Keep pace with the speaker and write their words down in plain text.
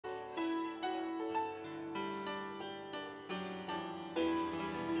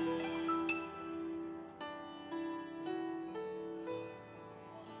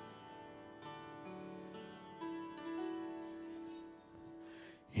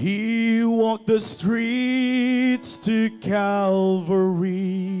He walked the streets to Calvary,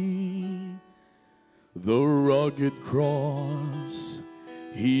 the rugged cross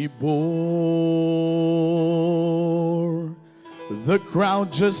he bore. The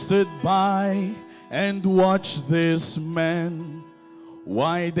crowd just stood by and watched this man.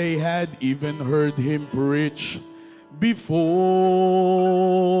 Why, they had even heard him preach before.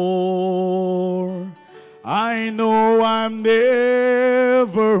 I know I'm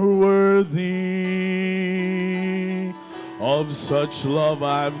never worthy of such love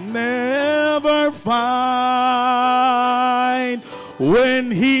I've never find.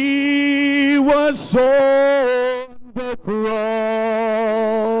 When he was on the cross,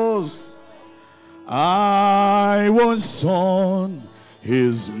 I was on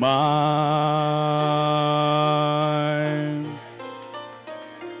his mind.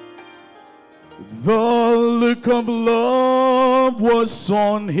 The look of love was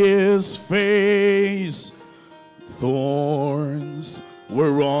on his face. Thorns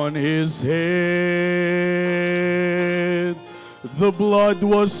were on his head. The blood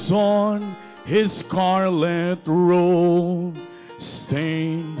was on his scarlet robe,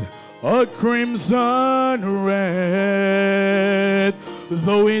 stained a crimson red.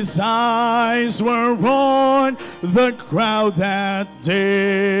 Though his eyes were on the crowd that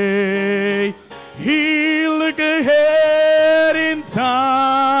day, he looked ahead in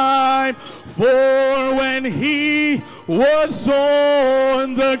time. For when he was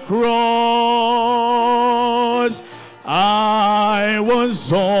on the cross, I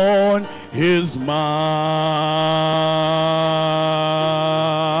was on his mind.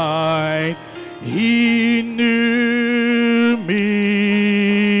 He knew me,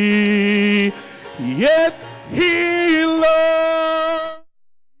 yet he loved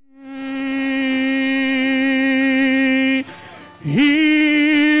me.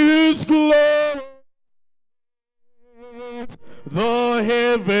 He whose glory the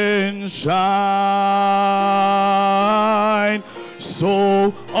heavens shine,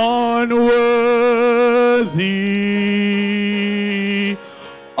 so unworthy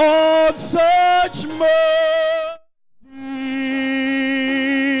of such mercy.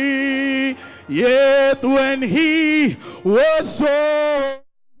 Yet when he was on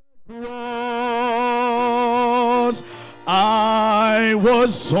the cross, I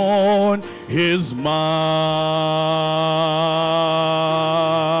was on his mind.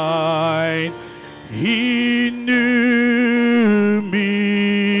 He knew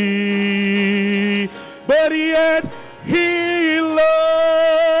me, but yet he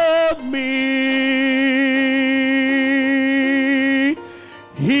loved me.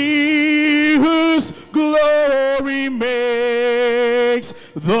 He whose glory makes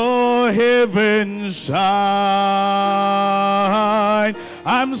the heavens shine.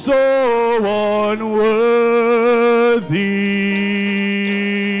 I'm so unworthy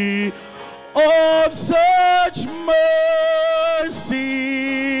of such mercy.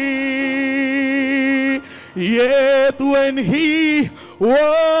 Yet when he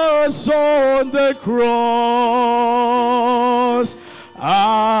was on the cross,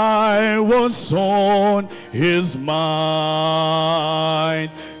 I was on his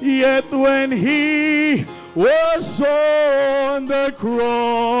mind. Yet when he was on the cross,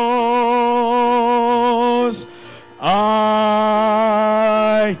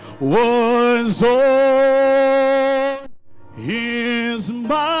 I was on his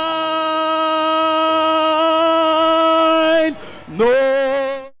mind. No,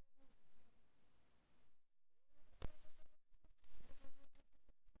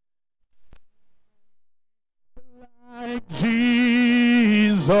 like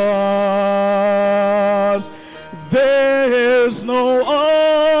Jesus, there's no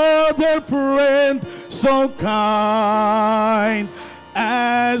other friend so kind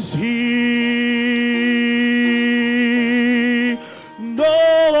as he.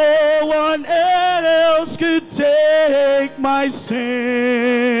 No one else could take my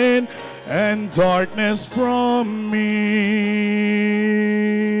sin and darkness from me.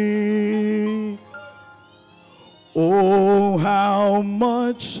 Oh, how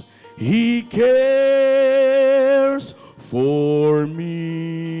much he cares for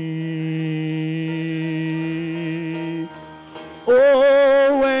me.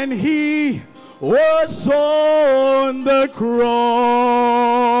 Oh, when he was on the cross,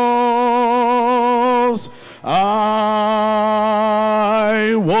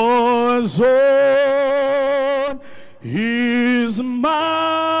 I was on his mind.